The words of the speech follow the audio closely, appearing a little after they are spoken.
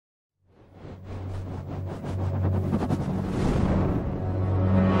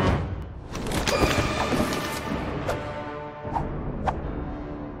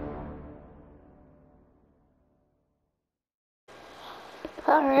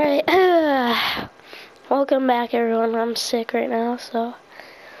Alright, welcome back everyone. I'm sick right now, so,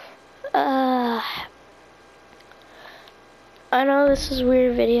 I know this is a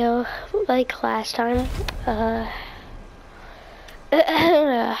weird video, like last time. I'm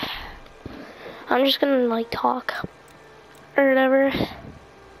just gonna, like, talk, or whatever,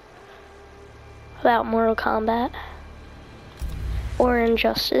 about Mortal Kombat, or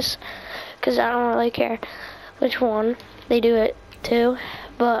Injustice, because I don't really care which one. They do it, too.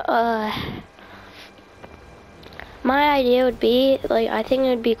 But, my idea would be, like, I think it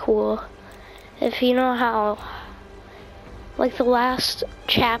would be cool if, you know how, like, the last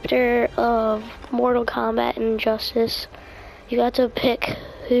chapter of Mortal Kombat Injustice, you got to pick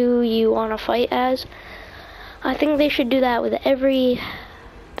who you want to fight as. I think they should do that with every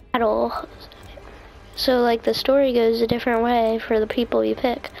battle, so, like, the story goes a different way for the people you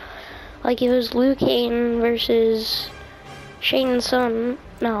pick. Like, it was Liu Kang versus Shang Tsung,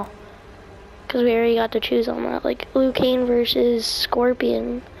 no, because we already got to choose on that. Like, Liu Kang versus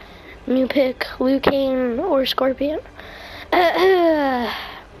Scorpion, and you pick Liu Kang or Scorpion.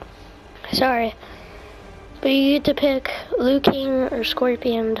 Sorry, but you get to pick Liu Kang or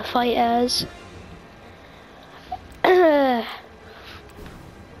Scorpion to fight as. And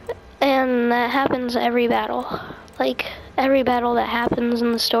that happens every battle. Like, every battle that happens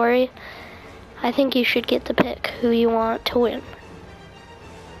in the story, I think you should get to pick who you want to win.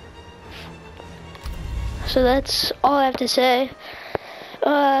 So that's all I have to say.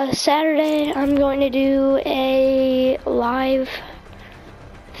 Saturday, I'm going to do a live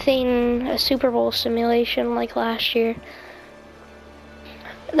thing, a Super Bowl simulation like last year.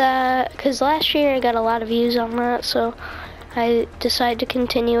 Because last year I got a lot of views on that, so I decided to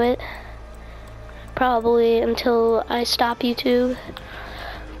continue it. Probably until I stop YouTube.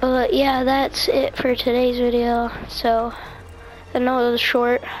 But yeah, that's it for today's video. So, I know it was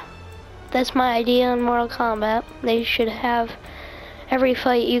short. That's my idea on Mortal Kombat. They should have every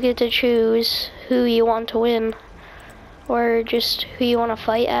fight you get to choose who you want to win, or just who you want to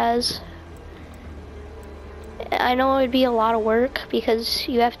fight as. I know it would be a lot of work because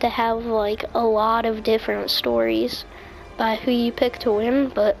you have to have like a lot of different stories by who you pick to win,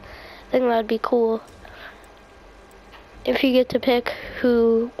 but I think that would be cool if you get to pick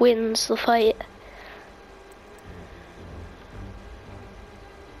who wins the fight.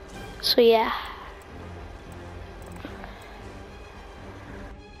 So yeah.